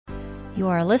You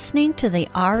are listening to the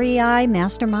REI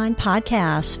Mastermind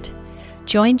Podcast.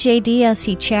 Join JD as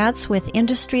he chats with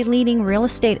industry-leading real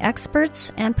estate experts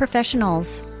and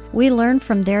professionals. We learn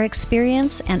from their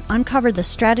experience and uncover the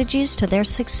strategies to their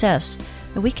success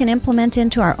that we can implement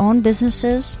into our own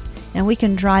businesses, and we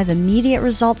can drive immediate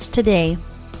results today.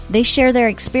 They share their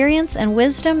experience and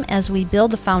wisdom as we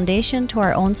build a foundation to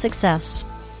our own success.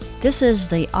 This is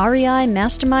the REI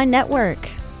Mastermind Network.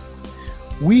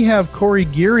 We have Corey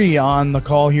Geary on the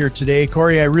call here today.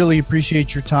 Corey, I really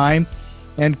appreciate your time.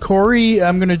 And Corey,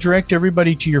 I'm going to direct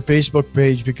everybody to your Facebook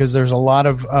page because there's a lot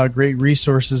of great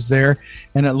resources there.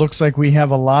 And it looks like we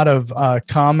have a lot of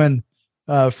common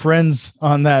friends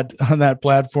on that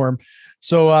platform.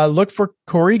 So look for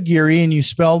Corey Geary, and you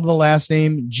spelled the last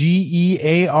name Geary.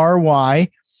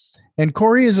 And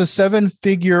Corey is a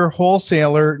 7-figure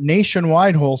wholesaler,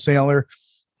 nationwide wholesaler.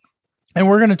 And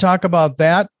we're going to talk about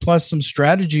that, plus some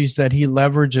strategies that he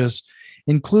leverages,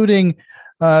 including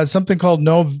something called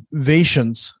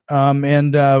Novations.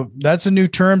 And that's a new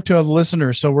term to a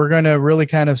listener. So we're going to really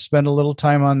kind of spend a little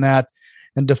time on that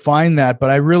and define that.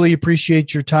 But I really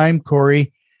appreciate your time,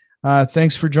 Corey.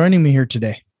 Thanks for joining me here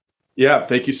today. Yeah,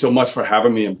 thank you so much for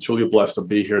having me. I'm truly blessed to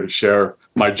be here to share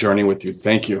my journey with you.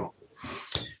 Thank you.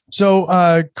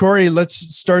 So, Corey, let's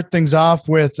start things off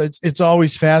with, it's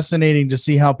always fascinating to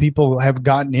see how people have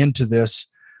gotten into this.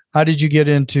 How did you get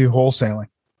into wholesaling?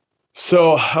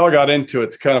 So how I got into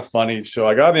it's kind of funny. So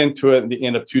I got into it at the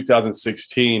end of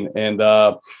 2016, and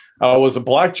I was a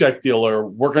blackjack dealer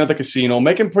working at the casino,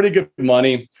 making pretty good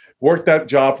money, worked that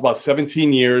job for about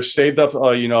 17 years, saved up,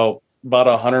 about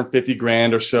 150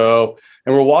 grand or so.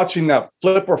 And we're watching that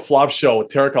Flip or Flop show with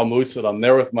Tarek Al-Musa. I'm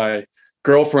there with my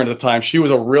girlfriend at the time. She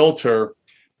was a realtor,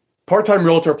 part-time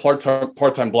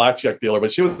blackjack dealer,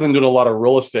 but she wasn't doing a lot of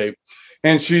real estate.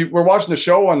 And we're watching the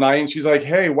show one night, and she's like,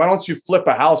 "Hey, why don't you flip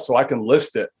a house so I can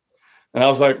list it?" And I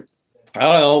was like, "I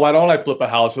don't know. Why don't I flip a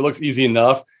house? It looks easy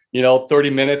enough. 30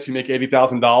 minutes, you make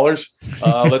 $80,000.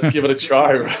 Let's give it a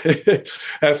try." Right?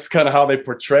 That's kind of how they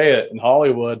portray it in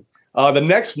Hollywood. The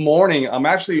next morning,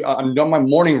 I'm doing my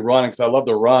morning run because I love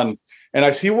to run. And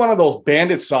I see one of those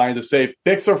bandit signs that say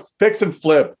fix and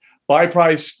flip, buy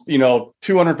price,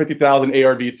 250,000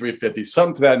 ARV 350,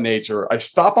 something to that nature. I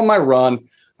stop on my run.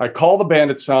 I call the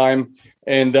bandit sign,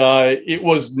 and it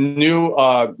was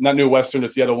not New Western,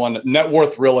 it's the other one, Net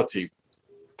Worth Realty.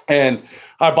 And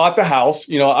I bought the house.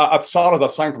 I saw it as a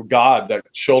sign from God that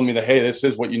showed me that, hey, this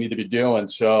is what you need to be doing.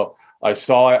 So I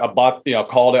saw it, I bought,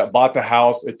 called it, bought the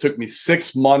house. It took me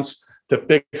 6 months to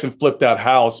fix and flip that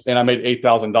house, and I made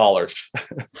 $8,000.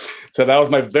 So that was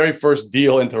my very first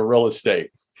deal into real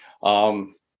estate.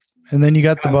 And then you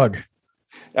got the bug.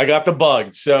 I got the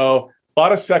bug. So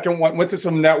bought a second one, went to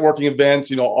some networking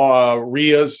events,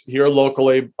 RIAs here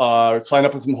locally, signed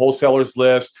up for some wholesalers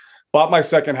list, bought my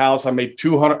second house. I made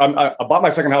I bought my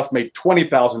second house, made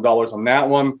 $20,000 on that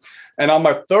one. And on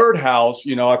my third house,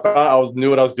 I thought knew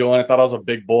what I was doing. I thought I was a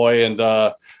big boy.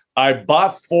 And I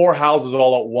bought 4 houses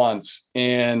all at once.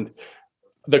 And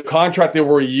the contract they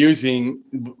were using,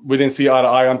 we didn't see eye to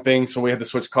eye on things. So we had to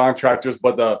switch contractors.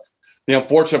 But the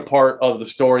unfortunate part of the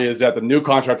story is that the new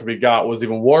contractor we got was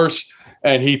even worse.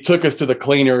 And he took us to the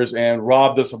cleaners and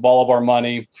robbed us of all of our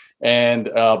money.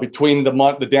 And between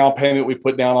the down payment we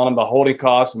put down on him, the holding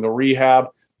costs, and the rehab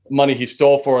money he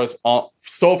stole from us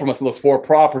in those 4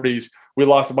 properties, we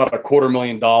lost about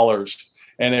 $250,000.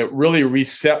 And it really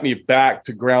reset me back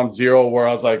to ground zero, where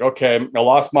I was like, okay, I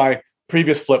lost my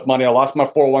previous flip money. I lost my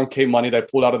 401k money that I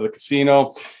pulled out of the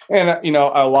casino. And,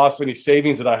 I lost any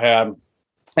savings that I had.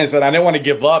 And said, I didn't want to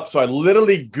give up. So I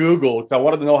literally Googled, because I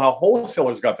wanted to know how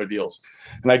wholesalers got their deals.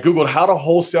 And I Googled, how do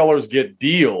wholesalers get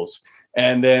deals?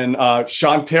 And then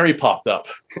Sean Terry popped up.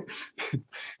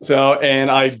 And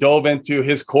I dove into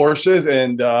his courses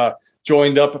and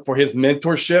joined up for his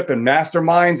mentorship and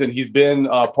masterminds. And he's been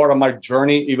part of my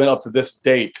journey even up to this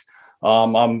date.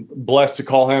 I'm blessed to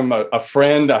call him a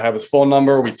friend. I have his phone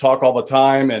number. We talk all the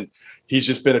time. And he's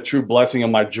just been a true blessing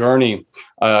in my journey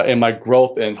and my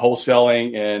growth in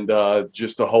wholesaling and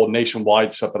just the whole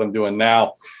nationwide stuff that I'm doing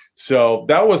now. So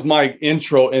that was my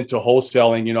intro into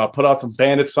wholesaling. I put out some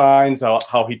bandit signs,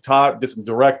 how he taught, did some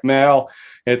direct mail.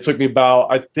 And it took me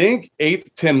about, I think, 8 to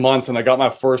 10 months, and I got my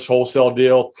first wholesale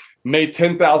deal, made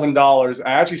 $10,000.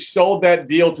 I actually sold that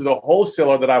deal to the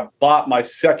wholesaler that I bought my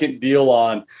second deal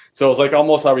on. So it was like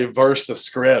almost I reversed the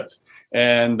script.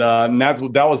 And that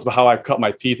was how I cut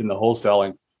my teeth in the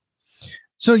wholesaling.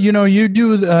 So, you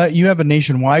have a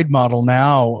nationwide model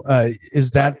now.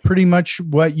 Is that pretty much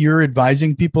what you're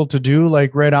advising people to do,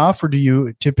 like right off, or do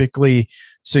you typically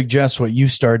suggest what you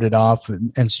started off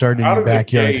and started in your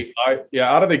backyard?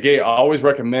 Out of the gate, I always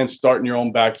recommend starting your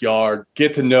own backyard.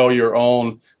 Get to know your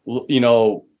own,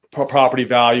 property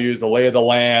values, the lay of the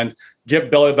land.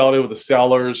 Get belly to belly with the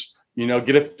sellers.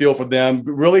 Get a feel for them.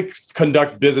 Really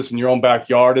conduct business in your own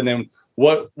backyard. And then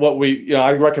what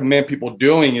I recommend people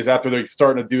doing is after they're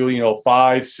starting to do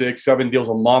 5, 6, 7 deals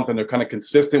a month, and they're kind of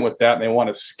consistent with that, and they want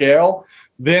to scale.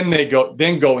 Then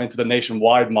go into the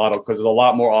nationwide model, because there's a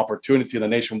lot more opportunity in the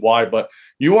nationwide. But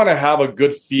you want to have a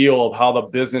good feel of how the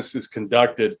business is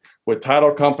conducted with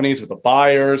title companies, with the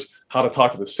buyers, how to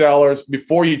talk to the sellers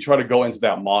before you try to go into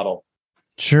that model.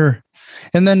 Sure.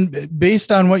 And then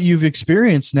based on what you've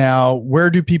experienced now,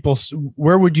 where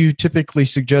would you typically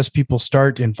suggest people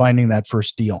start in finding that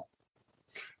first deal?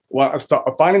 Well,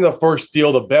 finding the first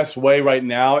deal, the best way right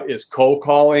now is cold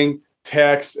calling,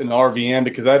 text, and RVM,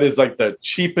 because that is like the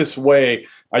cheapest way,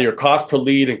 your cost per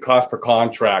lead and cost per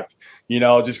contract.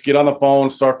 Just get on the phone,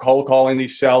 start cold calling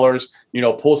these sellers,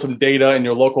 pull some data in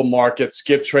your local market,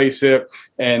 skip trace it,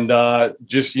 and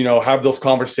just have those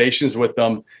conversations with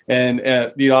them. And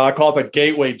I call it the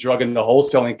gateway drug in the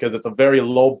wholesaling, because it's a very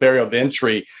low barrier of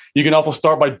entry. You can also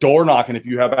start by door knocking. If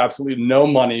you have absolutely no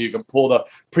money, you can pull the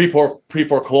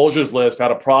pre-foreclosures list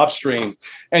out of PropStream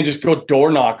and just go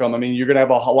door knock them. I mean, you're going to have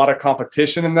a lot of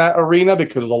competition in that arena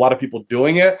because there's a lot of people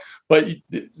doing it, but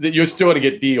you're still going to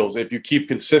get deals. If you keep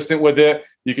consistent with it,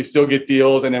 you can still get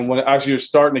deals. And then as you're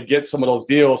starting to get some of those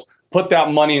deals, put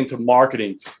that money into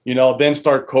marketing, then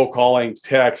start cold calling,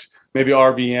 text, maybe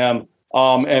RVM,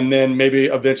 and then maybe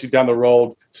eventually down the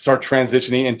road, start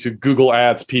transitioning into Google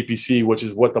Ads, PPC, which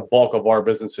is what the bulk of our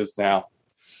business is now.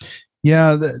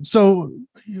 Yeah. So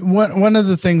one of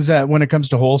the things that when it comes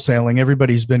to wholesaling,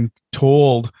 everybody's been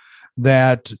told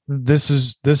that this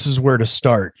is where to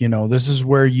start. This is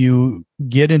where you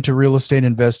get into real estate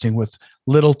investing with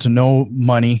little to no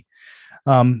money.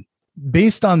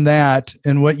 Based on that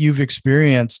and what you've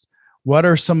experienced, what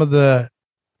are some of the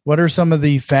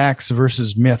facts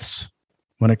versus myths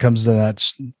when it comes to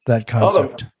that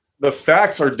concept? The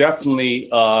facts are definitely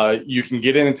you can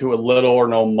get into it little or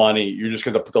no money. You're just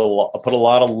going to put a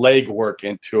lot of legwork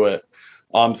into it.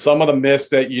 Some of the myths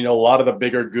that a lot of the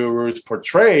bigger gurus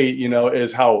portray,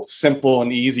 is how simple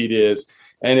and easy it is,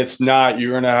 and it's not.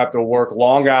 You're going to have to work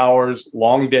long hours,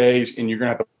 long days, and you're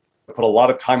going to have to put a lot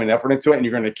of time and effort into it, and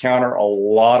you're going to encounter a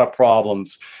lot of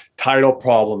problems. Title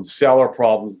problems, seller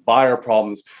problems, buyer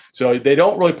problems. So they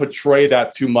don't really portray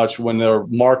that too much when they're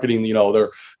marketing,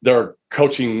 they're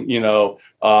coaching,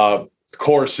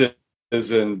 courses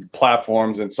and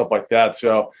platforms and stuff like that.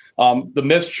 So the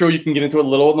myth's true. You can get into it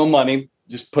little with no money,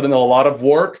 just put in a lot of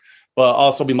work, but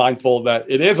also be mindful that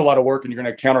it is a lot of work and you're going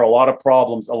to encounter a lot of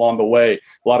problems along the way,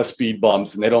 a lot of speed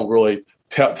bumps, and they don't really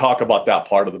talk about that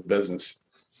part of the business.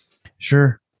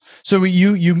 Sure. So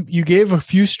you gave a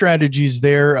few strategies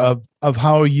there of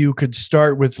how you could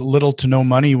start with little to no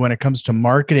money when it comes to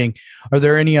marketing. Are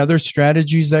there any other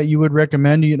strategies that you would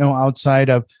recommend, outside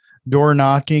of door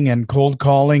knocking and cold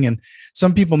calling? And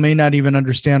some people may not even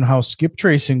understand how skip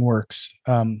tracing works.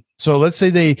 So let's say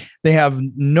they have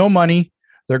no money.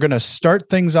 They're going to start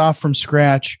things off from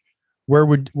scratch. Where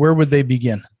would they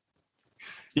begin?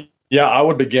 Yeah, I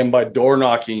would begin by door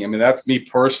knocking. I mean, that's me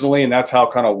personally, and that's how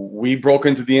kind of we broke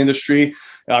into the industry.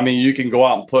 I mean, you can go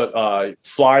out and put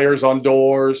flyers on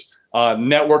doors,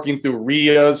 networking through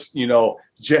RIAs,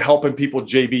 helping people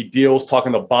JV deals,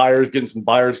 talking to buyers, getting some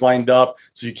buyers lined up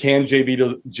so you can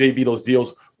JV those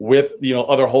deals with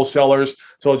other wholesalers.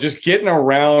 So just getting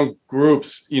around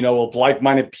groups, of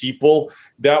like-minded people,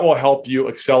 that will help you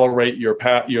accelerate your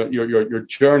path, your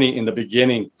journey in the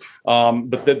beginning.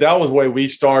 But that was the way we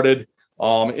started.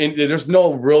 And there's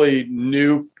no really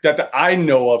new that I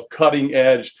know of cutting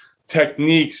edge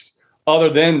techniques other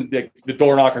than the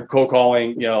door knocker, cold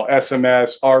calling,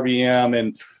 SMS, RVM,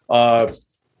 and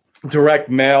direct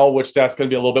mail, which that's going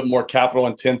to be a little bit more capital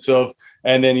intensive.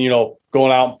 And then,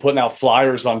 going out and putting out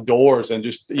flyers on doors and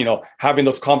just, having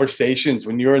those conversations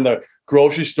when you're in the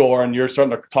grocery store and you're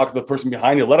starting to talk to the person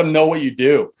behind you, let them know what you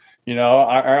do.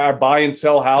 I buy and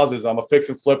sell houses. I'm a fix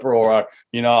and flipper, or,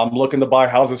 I'm looking to buy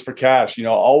houses for cash.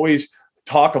 Always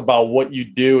talk about what you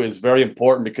do is very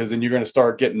important, because then you're going to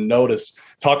start getting noticed.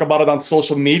 Talk about it on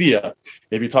social media.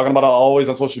 If you're talking about it always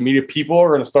on social media, people are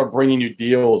going to start bringing you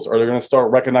deals, or they're going to start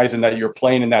recognizing that you're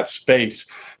playing in that space.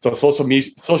 So social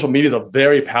media is a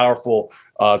very powerful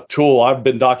tool. I've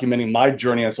been documenting my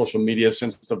journey on social media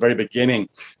since the very beginning,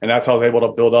 and that's how I was able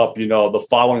to build up, the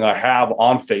following I have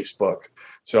on Facebook.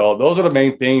 So those are the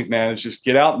main things, man. It's just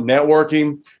get out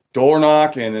networking, door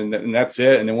knock, and that's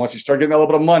it. And then once you start getting a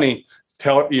little bit of money,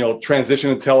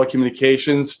 transition to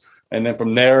telecommunications, And then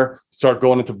from there, start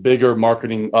going into bigger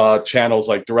marketing channels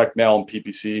like direct mail and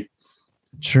PPC.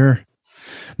 Sure.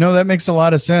 No, that makes a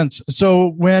lot of sense. So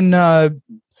when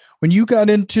you got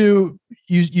into,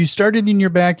 you started in your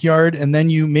backyard and then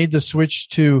you made the switch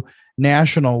to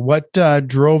national, what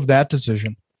drove that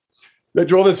decision? The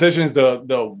drove decision is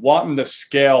the wanting to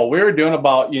scale. We were doing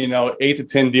about 8 to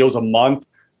 10 deals a month,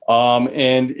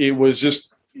 and it was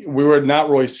just we were not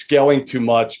really scaling too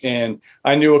much. And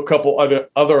I knew a couple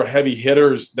other heavy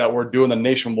hitters that were doing the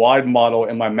nationwide model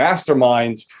in my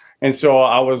masterminds, and so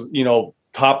I was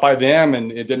taught by them and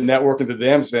it did networking to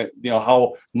them, saying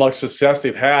how much success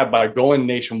they've had by going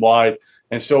nationwide.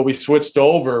 And so we switched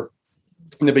over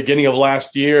in the beginning of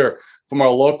last year from our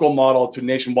local model to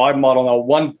nationwide model. Now,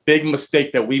 one big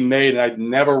mistake that we made, and I'd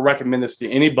never recommend this to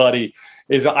anybody,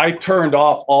 is I turned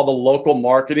off all the local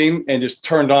marketing and just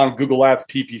turned on Google Ads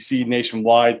PPC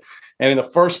nationwide. And in the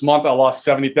first month, I lost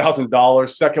 $70,000.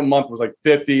 Second month was like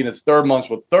 50, and its third month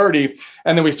was 30.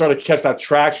 And then we started to catch that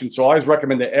traction. So I always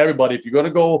recommend to everybody, if you're going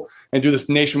to go and do this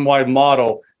nationwide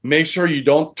model, make sure you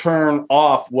don't turn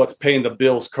off what's paying the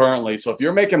bills currently. So if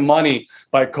you're making money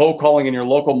by cold calling in your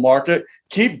local market,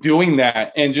 keep doing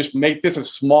that and just make this a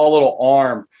small little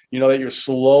arm, that you're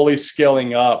slowly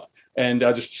scaling up and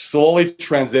just slowly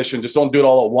transition. Just don't do it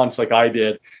all at once like I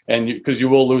did, and because you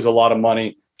will lose a lot of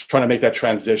money trying to make that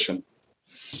transition.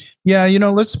 Yeah,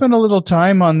 let's spend a little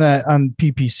time on that, on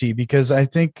PPC, because I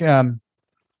think I've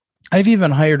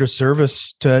even hired a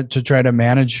service to try to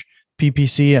manage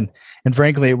PPC, and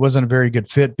frankly, it wasn't a very good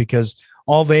fit because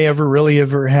all they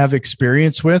ever have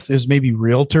experience with is maybe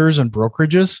realtors and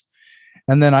brokerages,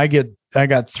 and then I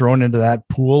got thrown into that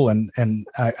pool, and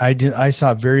I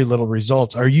saw very little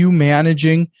results. Are you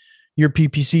managing your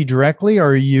PPC directly,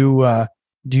 or do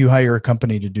you hire a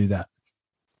company to do that?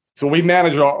 So we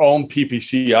manage our own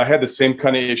PPC. I had the same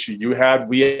kind of issue you had.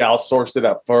 We outsourced it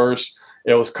at first.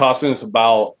 It was costing us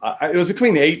it was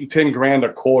between 8 and 10 grand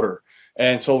a quarter.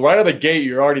 And so right out of the gate,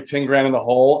 you're already 10 grand in the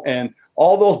hole. And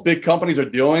all those big companies are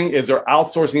doing is they're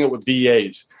outsourcing it with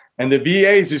VAs. And the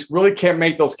VAs just really can't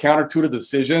make those counterintuitive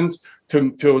decisions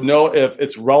to know if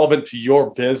it's relevant to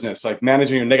your business, like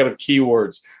managing your negative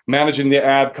keywords, managing the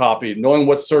ad copy, knowing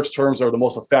what search terms are the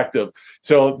most effective.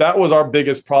 So that was our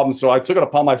biggest problem. So I took it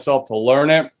upon myself to learn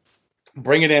it,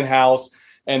 bring it in-house.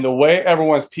 And the way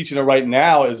everyone's teaching it right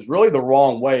now is really the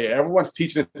wrong way. Everyone's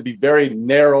teaching it to be very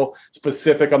narrow,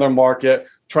 specific on their market,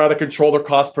 try to control their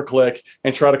cost per click,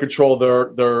 and try to control their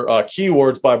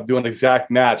keywords by doing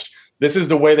exact match. This is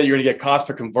the way that you're going to get cost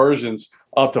per conversions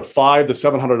up to $500 to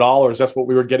 $700. That's what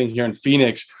we were getting here in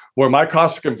Phoenix, where my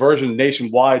cost per conversion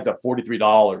nationwide is at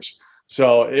 $43.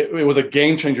 So it was a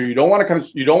game changer. You don't want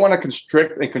to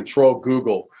constrict and control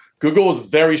Google. Google is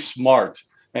very smart,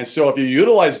 and so if you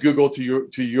utilize Google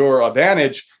to your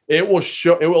advantage, it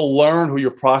will learn who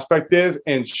your prospect is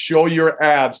and show your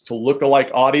ads to lookalike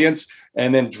audience,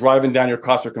 and then driving down your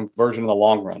cost per conversion in the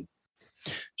long run.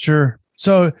 Sure.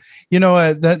 So,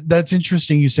 that's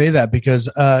interesting you say that, because,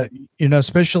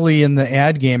 especially in the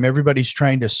ad game, everybody's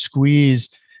trying to squeeze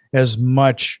as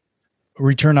much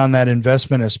return on that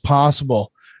investment as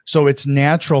possible. So it's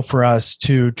natural for us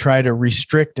to try to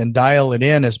restrict and dial it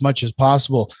in as much as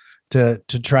possible to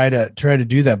try to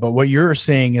do that. But what you're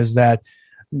saying is that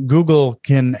Google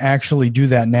can actually do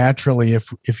that naturally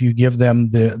if you give them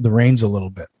the reins a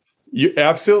little bit. You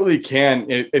absolutely can.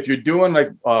 If you're doing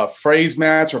like phrase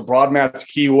match or broad match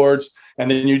keywords, and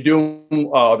then you're doing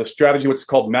the strategy, what's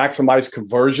called maximize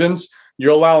conversions,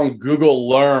 you're allowing Google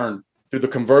to learn through the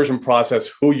conversion process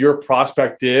who your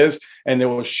prospect is, and it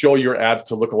will show your ads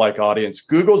to lookalike audience.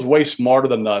 Google's way smarter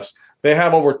than us. They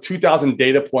have over 2,000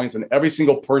 data points on every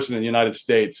single person in the United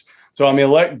States. So,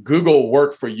 let Google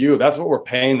work for you. That's what we're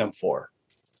paying them for.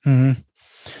 Mm-hmm.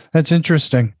 That's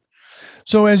interesting.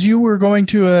 So as you were going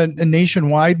to a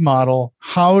nationwide model,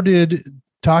 how did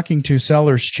talking to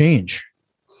sellers change?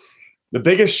 The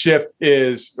biggest shift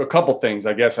is a couple things,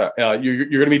 I guess. You're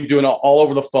going to be doing it all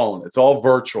over the phone. It's all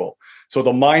virtual. So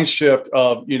the mind shift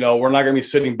of, we're not going to be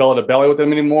sitting belly to belly with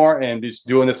them anymore and just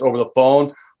doing this over the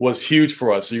phone was huge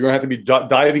for us. So you're going to have to be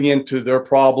diving into their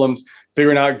problems,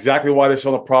 figuring out exactly why they're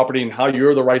selling the property and how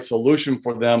you're the right solution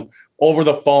for them over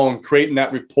the phone, creating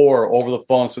that rapport over the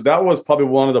phone. So that was probably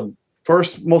one of the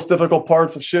first most difficult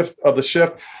parts of the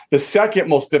shift. The second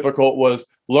most difficult was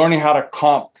learning how to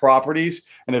comp properties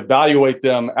and evaluate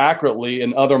them accurately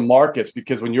in other markets,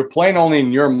 because when you're playing only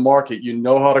in your market, you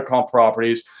know how to comp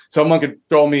properties. Someone could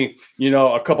throw me,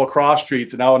 a couple cross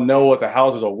streets and I would know what the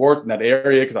houses are worth in that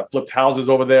area because I flipped houses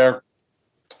over there.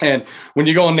 And when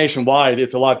you go nationwide,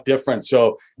 it's a lot different.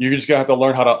 So you're just going to have to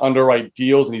learn how to underwrite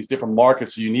deals in these different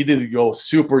markets. So you need to go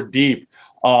super deep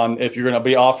on if you're going to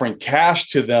be offering cash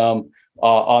to them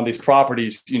on these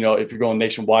properties, if you're going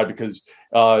nationwide, because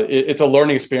it's a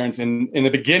learning experience. And in the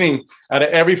beginning, out of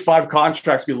every 5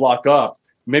 contracts we lock up,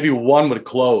 maybe 1 would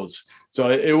close. So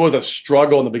it was a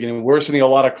struggle in the beginning. We're sending a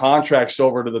lot of contracts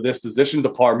over to the disposition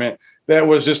department that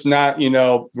was just not, we're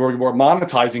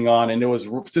monetizing on, and it was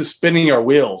just spinning our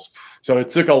wheels. So it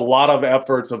took a lot of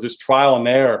efforts of just trial and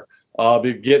error,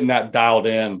 getting that dialed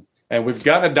in. And we've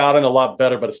gotten it dialed in a lot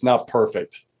better, but it's not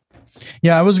perfect.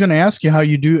 Yeah, I was going to ask you how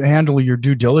you do handle your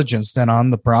due diligence then on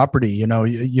the property.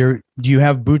 Do you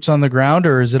have boots on the ground,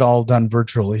 or is it all done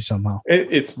virtually somehow?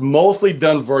 It's mostly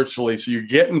done virtually. So you're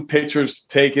getting pictures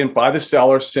taken by the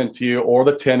seller sent to you, or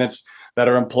the tenants that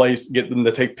are in place, get them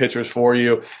to take pictures for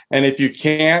you. And if you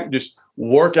can't, just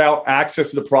work out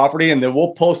access to the property, and then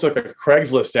we'll post like a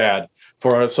Craigslist ad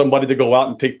for somebody to go out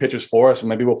and take pictures for us. And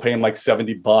maybe we'll pay them like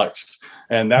 $70.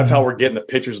 And that's how we're getting the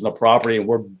pictures in the property. And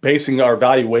we're basing our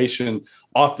valuation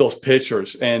off those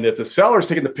pictures. And if the seller's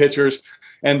taking the pictures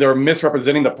and they're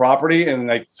misrepresenting the property, and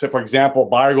like, say, for example,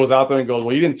 buyer goes out there and goes,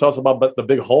 well, you didn't tell us about the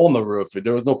big hole in the roof.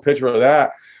 There was no picture of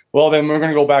that. Well, then we're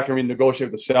going to go back and renegotiate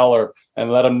with the seller and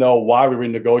let them know why we're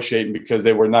renegotiating, because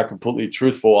they were not completely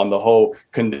truthful on the whole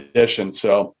condition.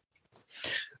 So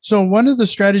one of the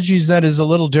strategies that is a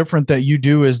little different that you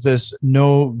do is this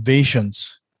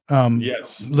novations.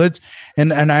 Yes.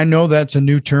 And I know that's a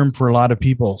new term for a lot of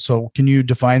people. So can you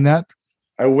define that?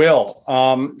 I will.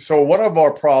 So one of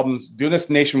our problems doing this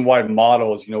nationwide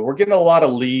model is, we're getting a lot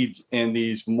of leads in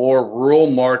these more rural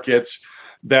markets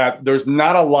that there's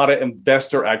not a lot of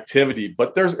investor activity,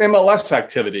 but there's MLS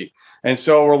activity. And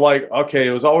so we're like, okay,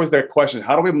 it was always that question: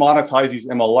 how do we monetize these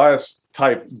MLS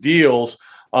type deals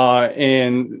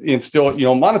and still,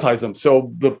 monetize them?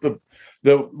 So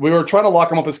we were trying to lock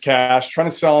them up as cash, trying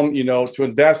to sell them, to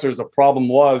investors. The problem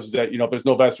was that, if there's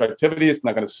no investor activity, it's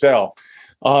not going to sell.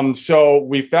 So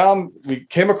we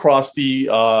came across the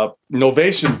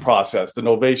Novation process, the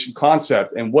Novation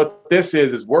concept. And what this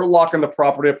is we're locking the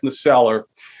property up from the seller,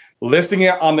 listing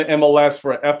it on the MLS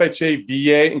for FHA,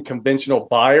 VA, and conventional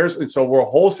buyers. And so we're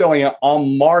wholesaling it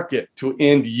on market to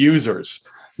end users,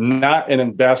 not an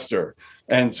investor.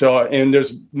 And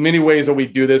there's many ways that we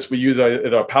do this. We use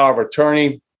a power of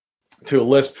attorney to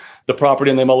list the property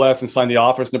in the MLS and sign the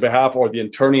offers on their behalf, or the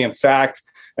attorney in fact.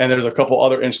 And there's a couple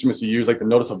other instruments you use, like the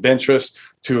notice of interest,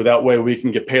 that way we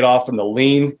can get paid off from the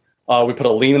lien. We put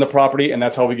a lien in the property, and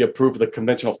that's how we get approved for the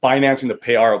conventional financing to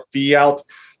pay our fee out.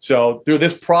 So through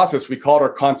this process, we call it our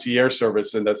concierge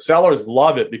service, and the sellers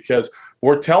love it because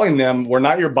we're telling them we're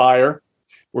not your buyer.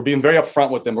 We're being very upfront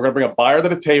with them. We're going to bring a buyer to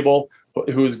the table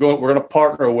we're going to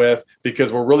partner with,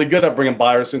 because we're really good at bringing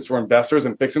buyers since we're investors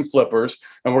and fix and flippers.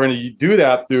 And we're going to do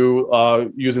that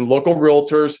through using local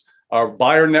realtors, our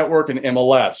buyer network, and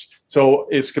MLS. So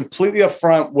it's completely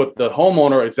upfront with the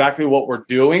homeowner exactly what we're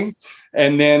doing.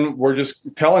 And then we're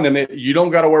just telling them that you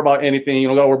don't got to worry about anything. You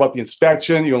don't got to worry about the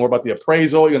inspection. You don't worry about the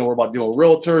appraisal. You don't worry about dealing with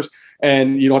realtors.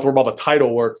 And you don't have to worry about the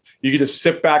title work. You can just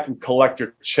sit back and collect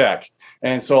your check.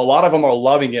 And so a lot of them are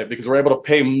loving it because we're able to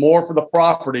pay more for the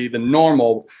property than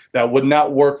normal that would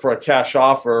not work for a cash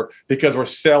offer, because we're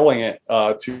selling it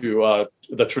to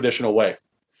the traditional way.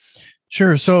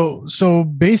 Sure. So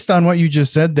based on what you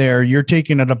just said there, you're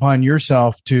taking it upon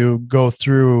yourself to go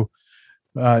through,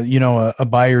 a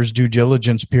buyer's due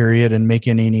diligence period and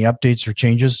making any updates or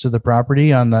changes to the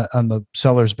property on the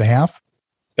seller's behalf.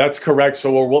 That's correct.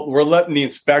 So we're letting the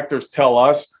inspectors tell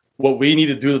us what we need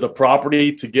to do to the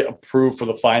property to get approved for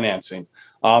the financing.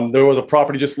 There was a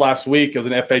property just last week as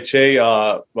an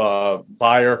FHA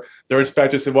buyer. Their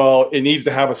inspector said, well, it needs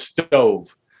to have a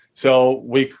stove. So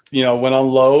we, went on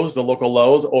Lowe's, the local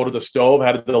Lowe's, ordered the stove,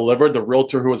 had it delivered. The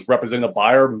realtor who was representing the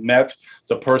buyer met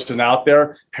the person out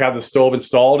there, had the stove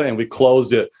installed, and we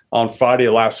closed it on Friday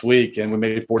last week, and we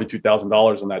made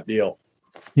 $42,000 on that deal.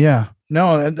 Yeah,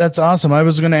 no, that's awesome. I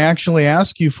was going to actually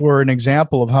ask you for an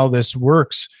example of how this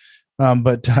works,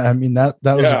 but I mean that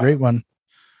was a great one.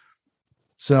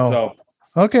 So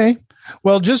okay.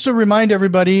 Well, just to remind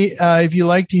everybody, if you'd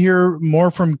like to hear more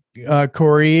from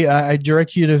Corey, I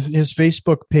direct you to his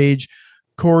Facebook page,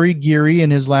 Corey Geary,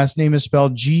 and his last name is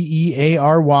spelled Geary.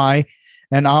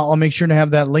 And I'll make sure to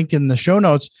have that link in the show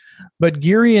notes. But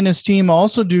Geary and his team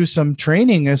also do some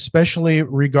training, especially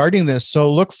regarding this.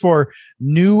 So look for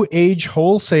New Age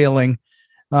Wholesaling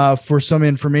for some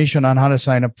information on how to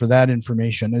sign up for that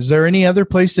information. Is there any other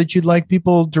place that you'd like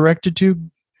people directed to?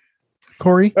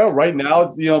 Corey? Well, right now,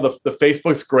 the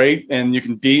Facebook's great, and you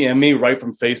can DM me right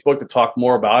from Facebook to talk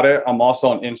more about it. I'm also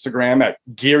on Instagram at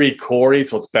Geary Corey,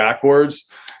 so it's backwards,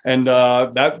 and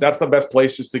that's the best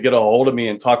places to get a hold of me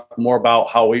and talk more about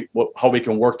how we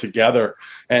can work together.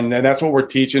 And that's what we're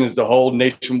teaching is the whole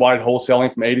nationwide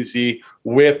wholesaling from A to Z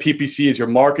with PPC as your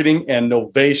marketing and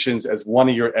Novations as one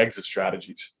of your exit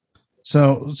strategies.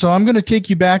 So I'm going to take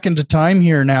you back into time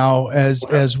here now as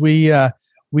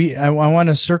I want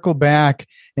to circle back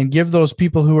and give those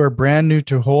people who are brand new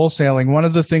to wholesaling. One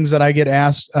of the things that I get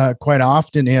asked quite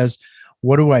often is,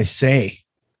 what do I say?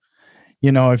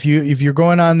 If you're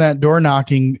going on that door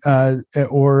knocking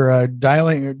or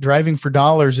driving for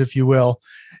dollars, if you will,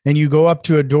 and you go up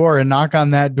to a door and knock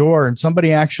on that door and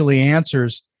somebody actually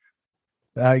answers,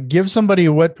 give somebody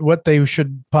what they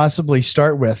should possibly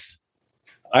start with.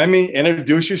 I mean,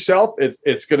 introduce yourself.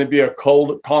 It's going to be a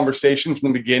cold conversation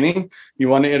from the beginning. You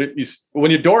want to when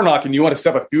you're door knocking, you want to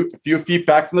step a few feet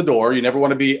back from the door. You never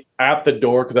want to be at the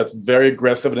door because that's very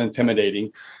aggressive and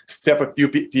intimidating. Step a few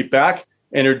feet back,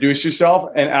 introduce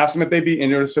yourself, and ask them if they'd be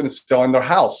interested in selling their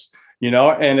house.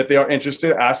 And if they are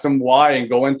interested, ask them why and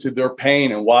go into their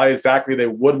pain and why exactly they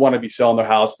would want to be selling their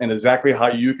house and exactly how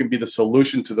you can be the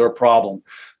solution to their problem.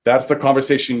 That's the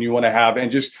conversation you want to have,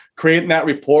 and just creating that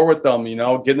rapport with them,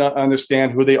 getting to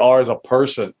understand who they are as a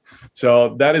person.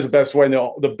 So that is the best way.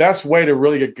 The best way to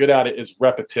really get good at it is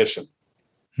repetition,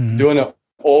 doing it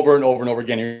over and over and over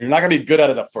again. You're not going to be good at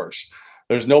it at first.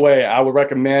 There's no way. I would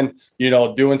recommend,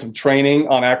 doing some training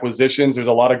on acquisitions. There's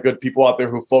a lot of good people out there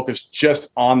who focus just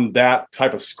on that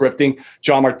type of scripting.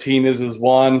 John Martinez is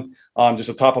one, just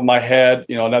off the top of my head.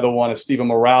 Another one is Steven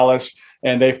Morales.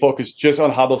 And they focus just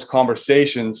on how those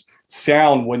conversations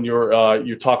sound when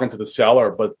you're talking to the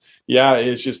seller. But yeah,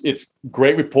 it's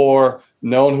great rapport,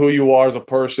 knowing who you are as a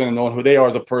person and knowing who they are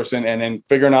as a person, and then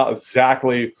figuring out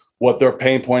exactly what their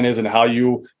pain point is and how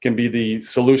you can be the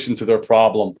solution to their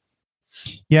problem.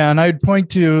 Yeah, and I'd point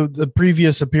to the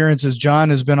previous appearances. John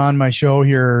has been on my show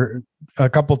here a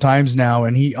couple times now,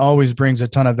 and he always brings a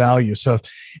ton of value. So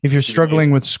if you're struggling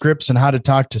with scripts and how to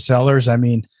talk to sellers, I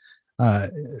mean,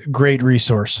 great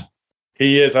resource.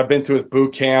 He is. I've been to his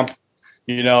boot camp,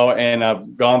 and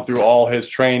I've gone through all his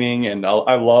training, and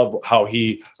I love how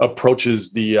he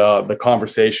approaches the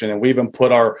conversation. And we even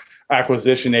put our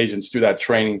acquisition agents through that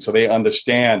training so they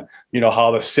understand,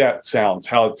 how the set sounds,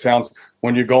 how it sounds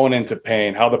when you're going into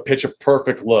pain, how the picture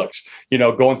perfect looks,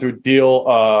 going through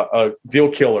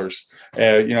deal killers.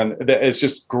 It's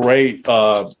just great,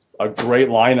 a great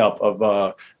lineup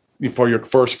of for your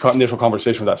first initial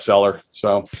conversation with that seller.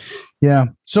 So, yeah.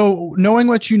 So knowing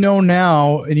what you know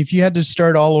now, and if you had to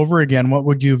start all over again, what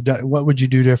would you have done? What would you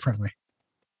do differently?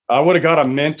 I would have got a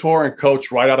mentor and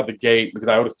coach right out of the gate, because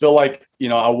I would feel like,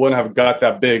 I wouldn't have got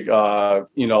that big,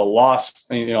 loss,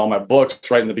 on my books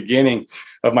right in the beginning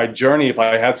of my journey. If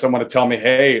I had someone to tell me,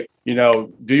 hey,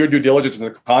 do your due diligence as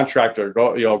a contractor,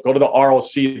 go to the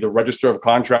ROC, the Register of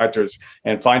Contractors,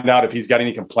 and find out if he's got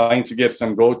any complaints against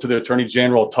him, go to the Attorney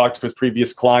General, talk to his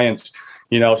previous clients,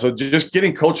 so just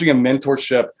getting coaching and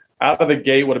mentorship out of the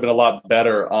gate would have been a lot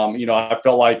better. I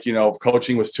felt like,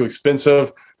 coaching was too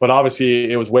expensive, but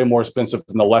obviously it was way more expensive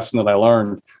than the lesson that I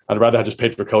learned. I'd rather have just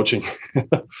paid for coaching.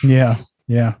 Yeah.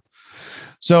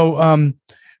 So,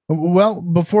 well,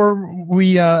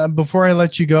 before I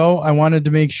let you go, I wanted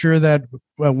to make sure that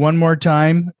one more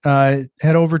time, head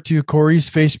over to Corey's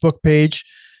Facebook page,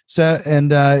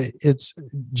 and it's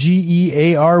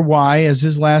Geary as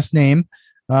his last name.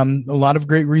 A lot of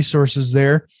great resources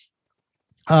there.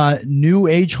 New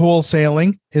Age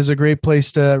Wholesaling is a great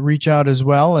place to reach out as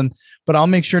well. But I'll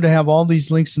make sure to have all these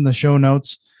links in the show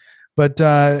notes. But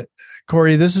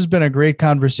Corey, this has been a great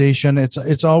conversation.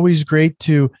 It's always great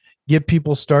to get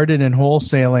people started in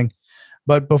wholesaling.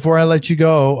 But before I let you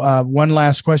go, one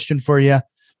last question for you.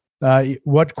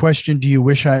 What question do you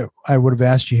wish I would have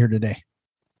asked you here today?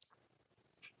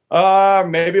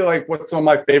 Maybe like what some of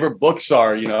my favorite books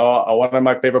are. One of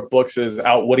my favorite books is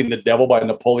Outwitting the Devil by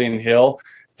Napoleon Hill.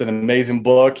 It's an amazing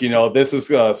book. This is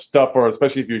stuff for,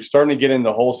 especially if you're starting to get into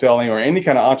wholesaling or any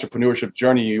kind of entrepreneurship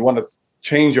journey, you want to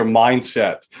change your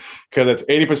mindset, because it's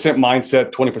 80%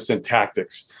 mindset, 20%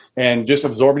 tactics. And just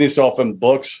absorbing yourself in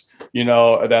books,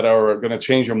 that are going to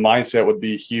change your mindset would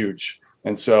be huge.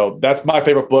 And so that's my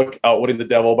favorite book, Outwitting the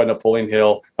Devil by Napoleon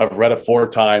Hill. I've read it 4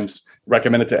 times.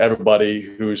 Recommend it to everybody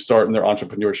who's starting their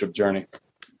entrepreneurship journey.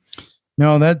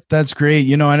 No, that's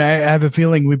great. And I have a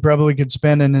feeling we probably could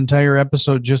spend an entire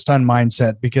episode just on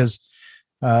mindset, because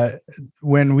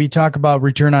when we talk about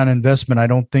return on investment, I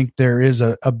don't think there is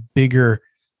a bigger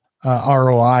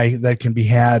ROI that can be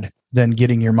had than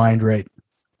getting your mind right.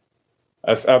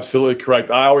 That's absolutely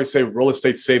correct. I always say real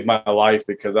estate saved my life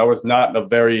because I was not in a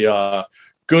very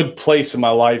good place in my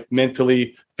life,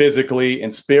 mentally, physically,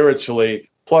 and spiritually,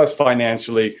 plus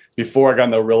financially, before I got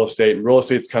into real estate. And real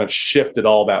estate's kind of shifted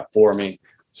all that for me.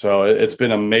 So it's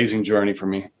been an amazing journey for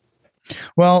me.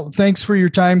 Well, thanks for your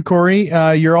time, Corey.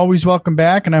 You're always welcome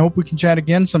back, and I hope we can chat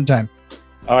again sometime.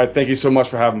 All right. Thank you so much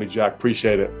for having me, Jack.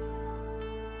 Appreciate it.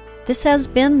 This has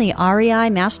been the REI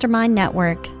Mastermind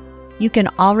Network. You can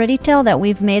already tell that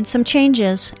we've made some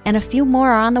changes, and a few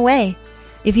more are on the way.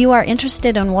 If you are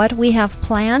interested in what we have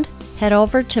planned, head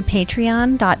over to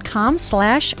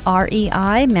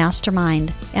patreon.com/REI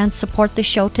Mastermind and support the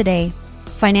show today.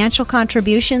 Financial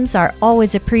contributions are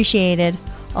always appreciated,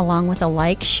 along with a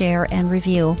like, share, and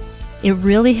review. It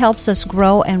really helps us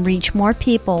grow and reach more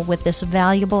people with this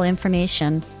valuable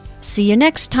information. See you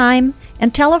next time,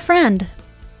 and tell a friend.